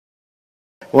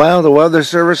Well, the Weather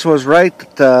Service was right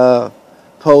to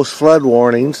post flood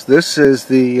warnings. This is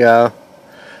the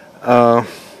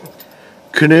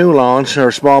canoe launch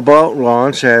or small boat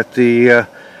launch at the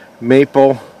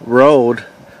Maple Road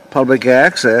public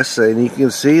access, and you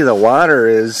can see the water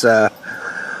is up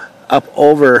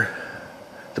over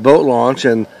the boat launch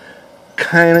and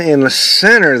kind of in the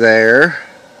center there.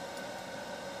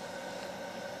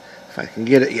 If I can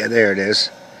get it, yeah, there it is.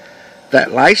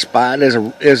 That light spot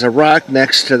is a rock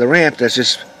next to the ramp. That's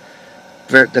just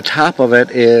the top of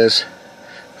it is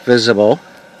visible.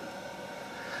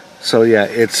 So yeah,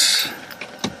 it's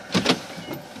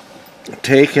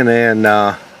taken, and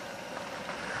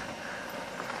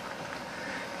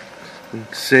you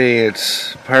can see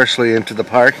it's partially into the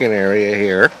parking area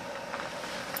here.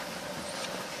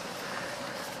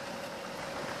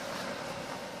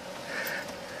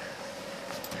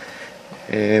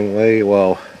 And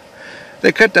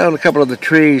they cut down a couple of the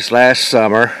trees last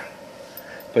summer,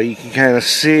 but you can kind of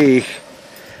see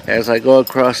as I go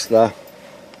across the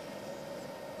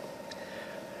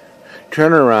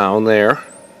turnaround there,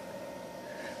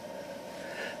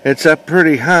 it's up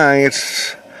pretty high.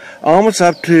 It's almost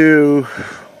up to,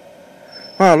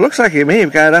 well, it looks like it may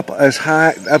have got up as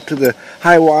high, up to the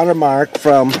high water mark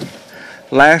from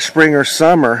last spring or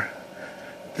summer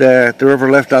that the river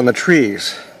left on the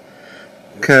trees.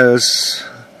 Because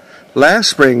last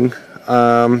spring,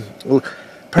 probably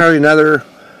another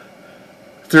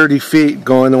 30 feet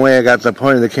going the way I got the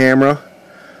point of the camera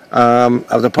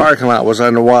of the parking lot was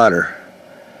underwater.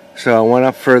 So I went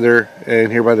up further,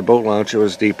 and here by the boat launch it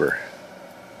was deeper.